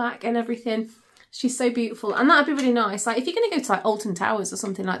tail at the back and everything. She's so beautiful. And that'd be really nice. Like if you're going to go to like Alton Towers or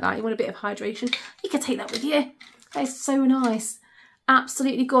something like that, you want a bit of hydration, you can take that with you. That is so nice.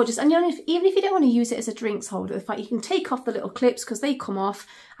 Absolutely gorgeous. And even if you don't want to use it as a drinks holder, the fact you can take off the little clips because they come off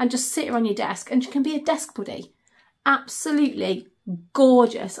and just sit her on your desk, and she can be a desk buddy. Absolutely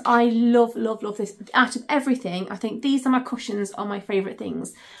gorgeous. I love, love, love this. Out of everything, I think these are my cushions are my favourite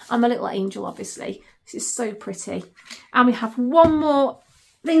things. I'm a little angel, obviously. This is so pretty. And we have one more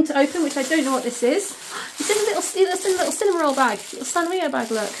thing to open, which I don't know what this is. It's in a little cinema roll bag, little Sanrio bag,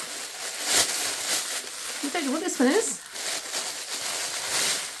 look. I don't know what this one is.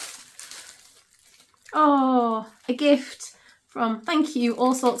 Oh, a gift from, thank you,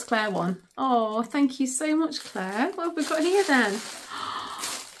 All Sorts Claire one. Oh, thank you so much, Claire. What have we got here then? Oh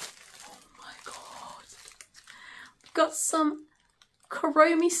my God. We've got some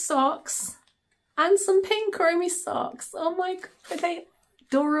Kuromi socks and some pink Kuromi socks. Oh my God, they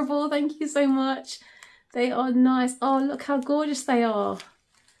adorable. Thank you so much. They are nice. Oh, look how gorgeous they are.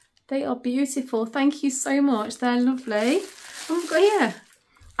 They are beautiful. Thank you so much. They're lovely. Oh, we've got here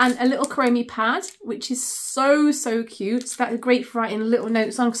And a little Chromie pad, which is so, so cute. So that's great for writing little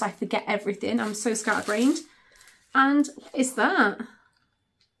notes on because I forget everything. I'm so scatterbrained. And what is that?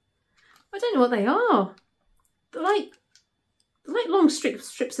 I don't know what they are. They're like long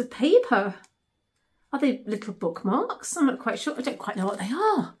strips of paper. Are they little bookmarks? I'm not quite sure. I don't quite know what they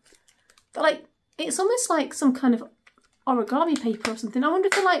are. They're like, it's almost like some kind of origami paper or something. I wonder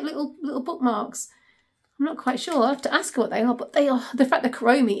if they're like little bookmarks. I'm not quite sure. I'll have to ask her what they are, but they are. The fact that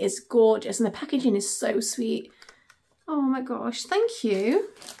Chromie is gorgeous and the packaging is so sweet. Oh my gosh, thank you.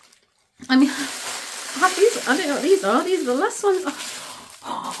 I mean, I have these. I don't know what these are. These are the last ones.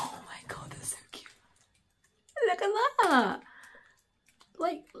 Oh my god, they're so cute. Look at that.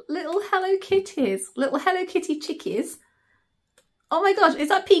 Like little Hello Kitties, little Hello Kitty chickies. Oh my gosh, is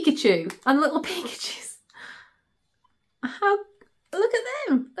that Pikachu? And little Pikachus. How, look at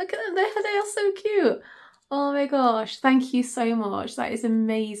them. Look at them, they are so cute. Oh my gosh, thank you so much. That is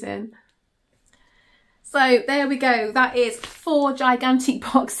amazing. So there we go. That is 4 gigantic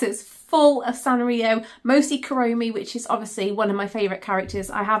boxes full of Sanrio, mostly Chromie, which is obviously one of my favourite characters.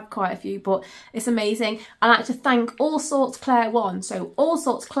 I have quite a few, but it's amazing. I'd like to thank All Sorts Claire 1. So All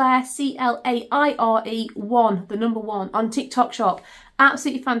Sorts Claire, C-L-A-I-R-E 1, the number 1 on TikTok shop.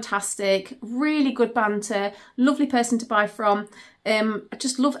 Absolutely fantastic, really good banter, lovely person to buy from. I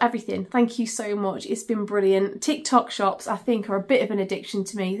just love everything. Thank you so much. It's been brilliant. TikTok shops, I think, are a bit of an addiction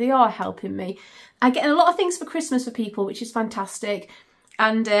to me. They are helping me. I get a lot of things for Christmas for people, which is fantastic.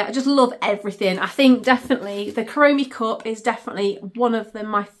 And I just love everything. I think definitely the Chromie cup is definitely one of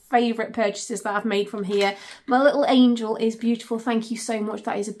my favourite purchases that I've made from here. My little angel is beautiful. Thank you so much.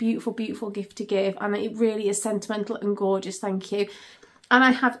 That is a beautiful, beautiful gift to give. And it really is sentimental and gorgeous. Thank you. And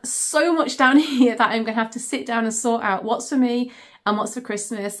I have so much down here that I'm going to have to sit down and sort out what's for me and what's for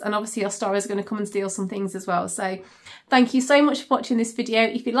Christmas. And obviously our star is going to come and steal some things as well. So thank you so much for watching this video.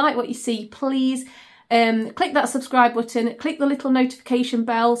 If you like what you see, please click that subscribe button, click the little notification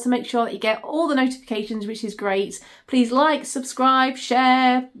bell to make sure that you get all the notifications, which is great. Please like, subscribe,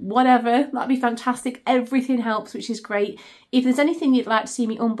 share, whatever. That'd be fantastic. Everything helps, which is great. If there's anything you'd like to see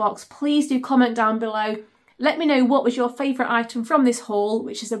me unbox, please do comment down below. Let me know what was your favourite item from this haul,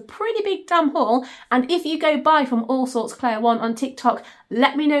 which is a pretty big damn haul. And if you go buy from All Sorts Claire 1 on TikTok,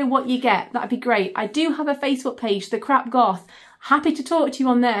 let me know what you get. That'd be great. I do have a Facebook page, The Crap Goth. Happy to talk to you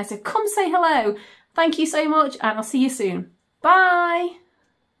on there, so come say hello. Thank you so much, and I'll see you soon. Bye!